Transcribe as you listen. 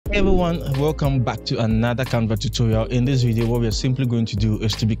Everyone, welcome back to another Canva tutorial. In this video, what we're simply going to do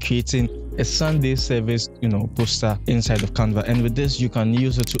is to be creating a Sunday service, poster inside of Canva. And with this, you can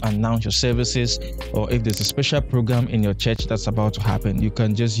use it to announce your services, or if there's a special program in your church that's about to happen, you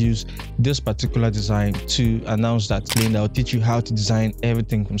can just use this particular design to announce that. Then I'll teach you how to design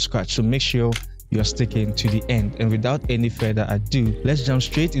everything from scratch. So make sure you're sticking to the end. And without any further ado, let's jump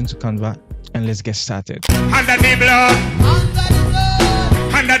straight into Canva and let's get started. Under the blood.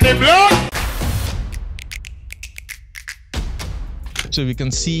 Under the blood. So we can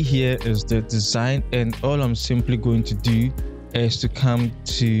see here is the design, and all I'm simply going to do is to come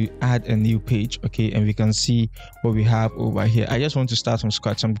to add a new page. Okay, and we can see what we have over here. I just want to start from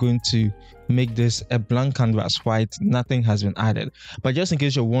scratch. I'm going to make this a blank canvas, white, nothing has been added. But just in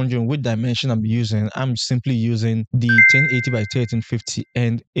case you're wondering which dimension I'm using, I'm simply using the 1080 by 1350.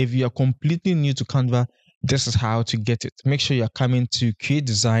 And if you are completely new to Canva, this is how to get it. Make sure you're coming to create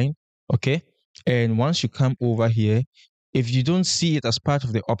design. Okay, and once you come over here, if you don't see it as part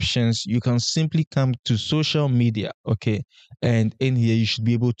of the options, you can simply come to social media. Okay, and in here you should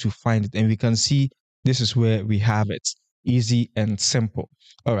be able to find it, and we can see this is where we have it. Easy and simple.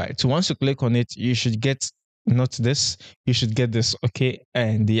 All right, so once you click on it, you should get not this, you should get this. Okay,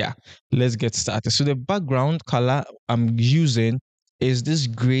 and yeah, let's get started. So the background color I'm using is this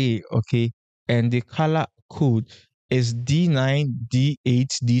gray. Okay, and the color code is D9,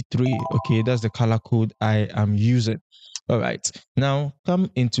 D8, D3. Okay, that's the color code I am using. All right, now come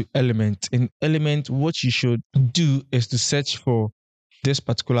into element. In element, what you should do is to search for this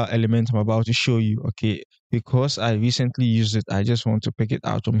particular element I'm about to show you. Okay, because I recently used it, I just want to pick it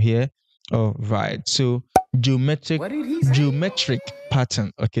out from here. All right, so geometric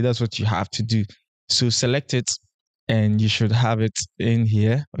pattern. Okay, that's what you have to do. So select it, and you should have it in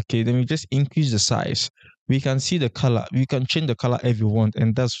here. Okay, then we just increase the size. We can see the color. We can change the color if you want,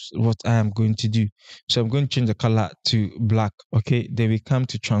 and that's what I am going to do. So I'm going to change the color to black. Okay, then we come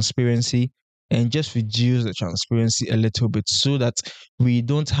to transparency and just reduce the transparency a little bit so that we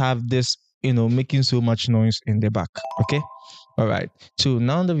don't have this, making so much noise in the back. Okay, all right, so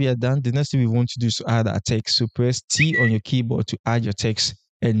now that we are done, the next thing we want to do is to add our text. So press T on your keyboard to add your text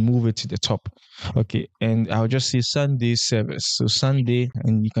and move it to the top. Okay, and I'll just say Sunday service. So Sunday,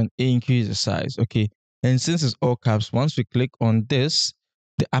 and you can increase the size. Okay, and since it's all caps, once we click on this,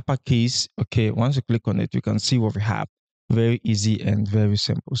 the uppercase, okay, once we click on it, you can see what we have. Very easy and very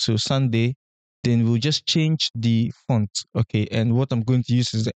simple. So Sunday, then we'll just change the font. Okay, and what I'm going to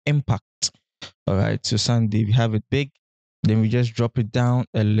use is the impact. All right, so Sunday, we have it big, then we just drop it down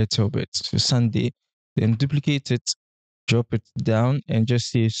a little bit. So Sunday, then duplicate it, drop it down, and just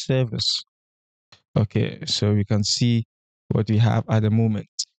say service. Okay, so we can see what we have at the moment.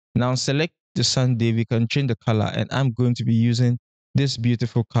 Now select the Sunday, we can change the color, and I'm going to be using this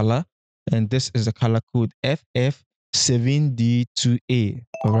beautiful color, and this is the color code FF7D2A.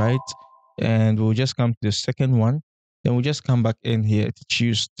 All right, and we'll just come to the second one, then we'll just come back in here to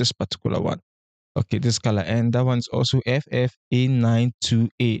choose this particular one. Okay, this color, and that one's also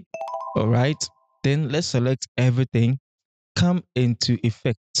FFA92A. All right, then let's select everything, come into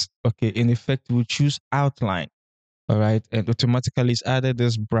effects. Okay, in effect, we'll choose outline. All right, and automatically it's added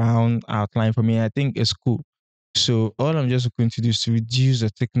this brown outline for me. I think it's cool. So all I'm just going to do is to reduce the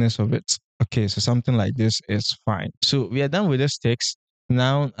thickness of it. Okay, so something like this is fine. So we are done with this text.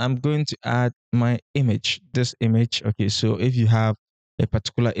 Now I'm going to add my image, this image. Okay, so if you have a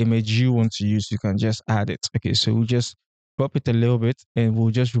particular image you want to use, you can just add it. Okay, so we'll just crop it a little bit, and we'll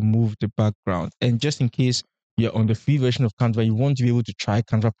just remove the background. And just in case you're on the free version of Canva, you want to be able to try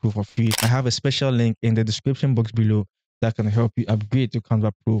Canva Pro for free, I have a special link in the description box below that can help you upgrade to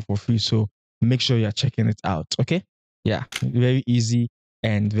Canva Pro for free. So make sure you're checking it out. Okay, yeah, very easy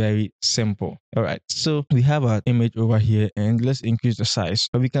and very simple. All right, so we have our image over here, and let's increase the size.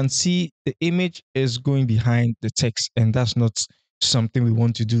 But we can see the image is going behind the text, and that's not something we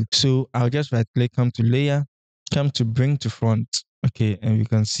want to do. So I'll just right click, come to layer, come to bring to front. Okay, and we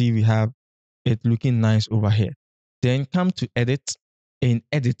can see we have it looking nice over here. Then come to edit. In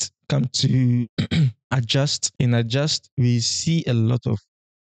edit, come to adjust. In adjust, we see a lot of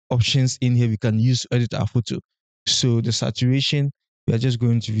options in here we can use to edit our photo. So the saturation, we are just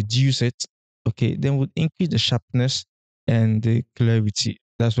going to reduce it. Okay, then we'll increase the sharpness and the clarity.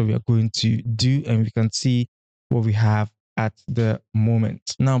 That's what we are going to do, and we can see what we have at the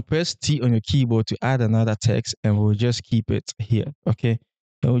moment. Now press T on your keyboard to add another text, and we'll just keep it here. Okay,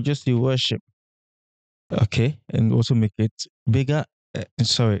 and we'll just do worship. Okay, and also make it bigger,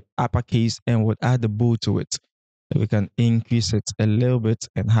 uppercase, and we'll add the bold to it. We can increase it a little bit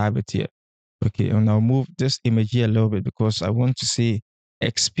and have it here. Okay, and I'll move this image here a little bit because I want to see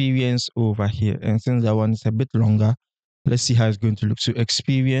experience over here. And since that one is a bit longer, let's see how it's going to look. So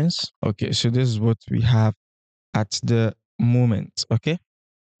experience. Okay, so this is what we have at the moment. Okay.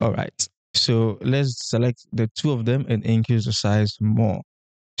 All right. So let's select the two of them and increase the size more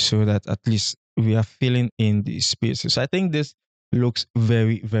so that at least we are filling in the spaces. I think this looks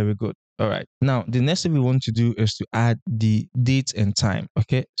very, very good. All right. Now, the next thing we want to do is to add the date and time.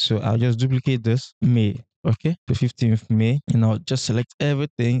 Okay. So I'll just duplicate this May. Okay. The 15th May. And I'll just select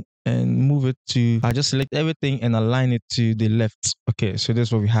everything and move it to, I'll just select everything and align it to the left. Okay. So this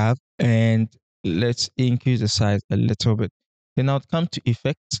is what we have. And let's increase the size a little bit. Then I'll come to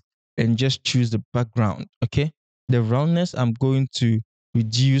effect and just choose the background. Okay. The roundness, I'm going to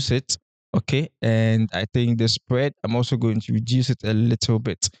reduce it. Okay. And I think the spread, I'm also going to reduce it a little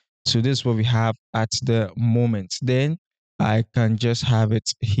bit. So this is what we have at the moment. Then I can just have it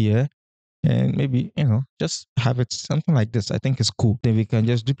here and maybe, just have it something like this. I think it's cool. Then we can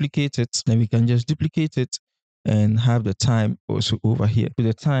just duplicate it. And have the time also over here. So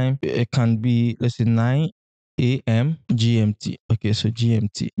the time, it can be, let's say 9 a.m. GMT. Okay, so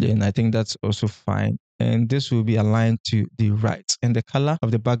GMT. Then I think that's also fine. And this will be aligned to the right. And the color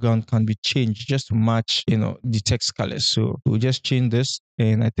of the background can be changed just to match, the text colors. So we'll just change this.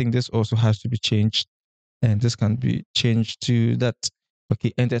 And I think this also has to be changed. And this can be changed to that.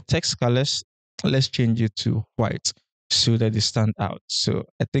 Okay, and the text colors, let's change it to white so that they stand out. So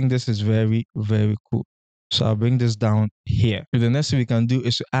I think this is very, very cool. So I'll bring this down here. So the next thing we can do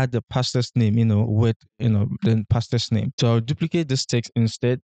is to add the pastor's name, with, the pastor's name. So I'll duplicate this text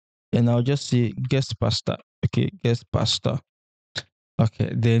instead, and I'll just say guest pastor. Okay, guest pastor.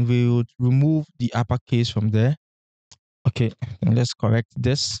 Okay, then we would remove the uppercase from there. Okay, and let's correct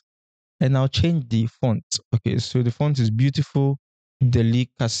this. And I'll change the font. Okay, so the font is Beautiful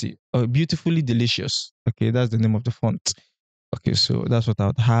Delicacy, or Beautifully Delicious. Okay, that's the name of the font. Okay, so that's what I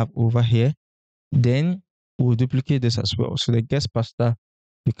would have over here. Then we'll duplicate this as well. So the guest pastor,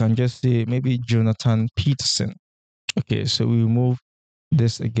 we can just say maybe Jonathan Peterson. Okay, so we remove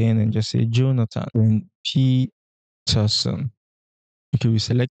this again and just say Jonathan and Peterson. Okay, we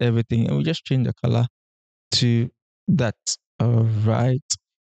select everything and we just change the color to that. All right.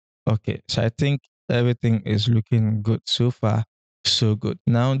 Okay, so I think everything is looking good so far. So good.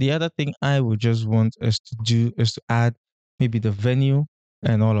 Now, the other thing I would just want us to do is to add maybe the venue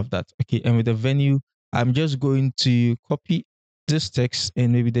and all of that. Okay, and with the venue, I'm just going to copy this text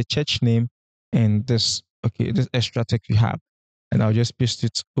and maybe the church name and this, okay, this extra text we have. And I'll just paste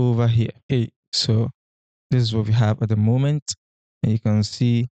it over here. Okay, so this is what we have at the moment. And you can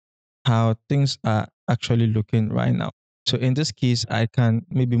see how things are actually looking right now. So in this case, I can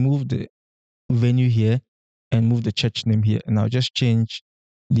maybe move the venue here and move the church name here. And I'll just change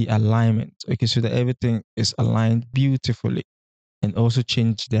the alignment. Okay, so that everything is aligned beautifully. And also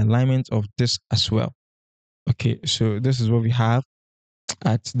change the alignment of this as well. Okay, so this is what we have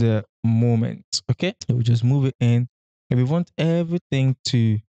at the moment. Okay, so we just move it in. And we want everything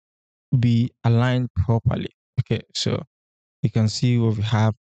to be aligned properly. Okay, so you can see what we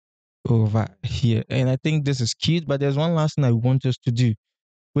have over here. And I think this is cute, but there's one last thing I want us to do,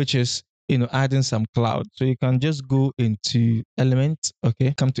 which is, adding some cloud. So you can just go into element,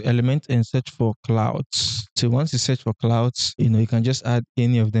 okay, come to element and search for clouds. So once you search for clouds, you can just add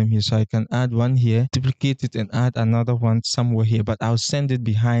any of them here. So I can add one here, duplicate it and add another one somewhere here, but I'll send it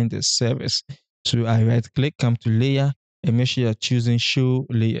behind the service. So I right click, come to layer, and make sure you're choosing show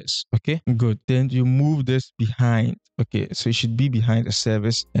layers. Okay, good. Then you move this behind. Okay, so it should be behind the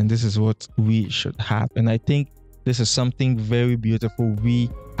service, and this is what we should have. And I think this is something very beautiful we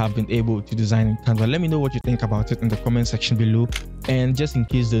have been able to design in Canva. Let me know what you think about it in the comment section below. And just in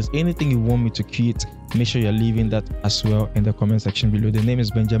case there's anything you want me to create, make sure you're leaving that as well in the comment section below. The name is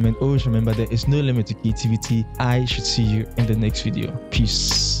Benjamin. Always remember, there is no limit to creativity. I should see you in the next video.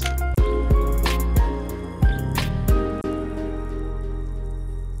 Peace.